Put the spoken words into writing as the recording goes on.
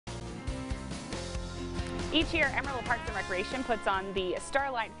Each year, Amarillo Parks and Recreation puts on the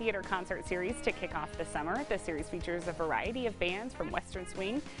Starlight Theater Concert Series to kick off the summer. The series features a variety of bands from Western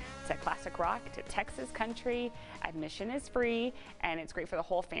swing to classic rock to Texas country. Admission is free and it's great for the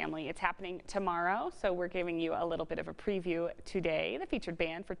whole family. It's happening tomorrow, so we're giving you a little bit of a preview today. The featured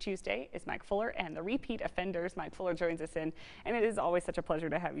band for Tuesday is Mike Fuller and the Repeat Offenders. Mike Fuller joins us in, and it is always such a pleasure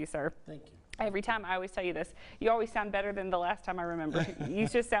to have you, sir. Thank you. Every time I always tell you this, you always sound better than the last time I remember. You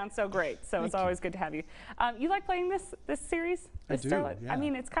just sound so great, so it's always good to have you. You like playing this series? I do, Starlight? yeah. I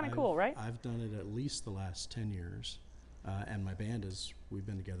mean, it's kind of cool, right? I've done it at least the last 10 years, and my band we've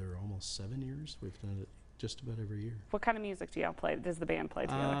been together almost 7 years. We've done it just about every year. What kind of music do y'all play? Does the band play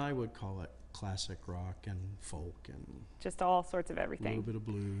together? I would call it classic rock and folk and just all sorts of everything. A little bit of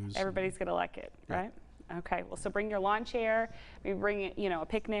blues. Everybody's gonna like it, right? Okay, well, so bring your lawn chair, maybe bring, a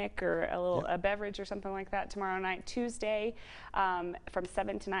picnic or a beverage or something like that tomorrow night, Tuesday, from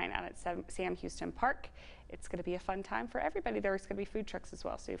 7 to 9 out at Sam Houston Park. It's going to be a fun time for everybody. There's going to be food trucks as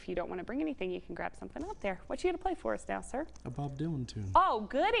well, so if you don't want to bring anything, you can grab something out there. What you going to play for us now, sir? A Bob Dylan tune. Oh,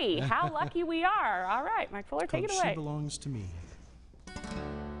 goody. How lucky we are. All right, Mike Fuller, take it away. She Belongs to Me.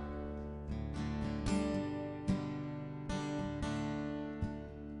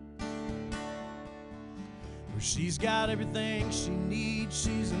 She's got everything she needs.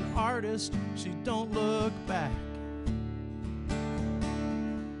 She's an artist. She don't look back.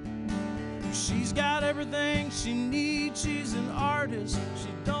 She's got everything she needs. She's an artist. She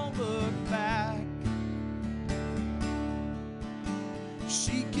don't look back.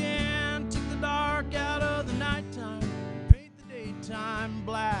 She can take the dark out of the nighttime, paint the daytime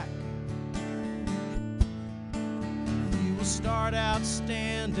black. You will start out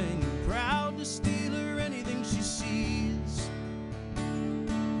standing, proud to steal her anything she sees.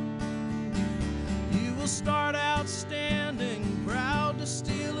 You will start out standing, proud to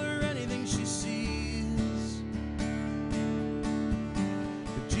steal her anything she sees.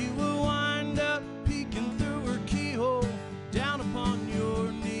 But you will wind up peeking through her keyhole, down upon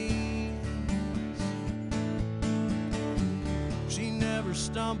your knees. She never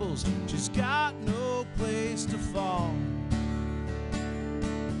stumbles, she's got no place to fall.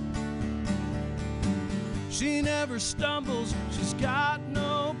 She never stumbles, she's got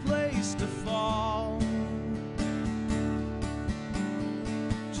no place to fall.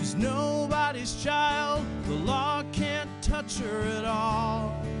 She's nobody's child, the law can't touch her at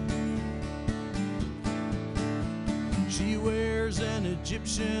all. She wears an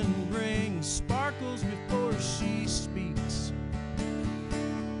Egyptian ring, sparkles before she speaks.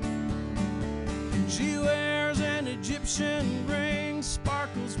 She wears an Egyptian ring,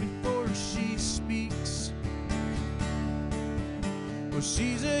 sparkles before she speaks. Well,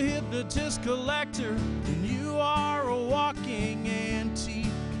 she's a hypnotist collector, and you are a walking antique.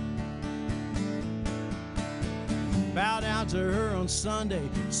 Bow down to her on Sunday,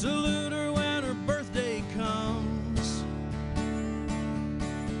 salute her when her birthday comes.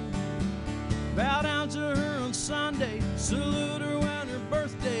 Bow down to her on Sunday, salute her when her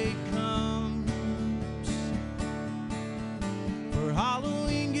birthday comes. For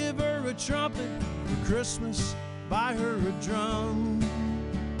Halloween, give her a trumpet. For Christmas, buy her a drum.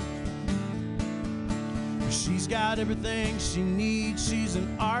 She's got everything she needs. She's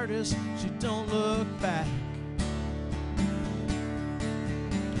an artist. She don't look back.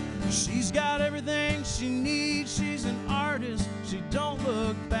 She's got everything she needs. She's an artist. She don't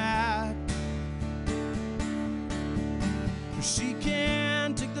look back. She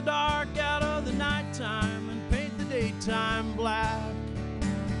can take the dark out of the nighttime and paint the daytime black.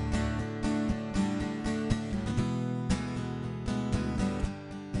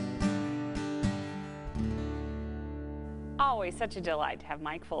 Always such a delight to have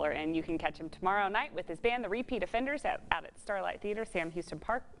Mike Fuller, and you can catch him tomorrow night with his band, the Repeat Offenders, out at Starlight Theater, Sam Houston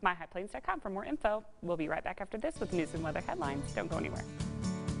Park, myhighplains.com for more info. We'll be right back after this with news and weather headlines. Don't go anywhere.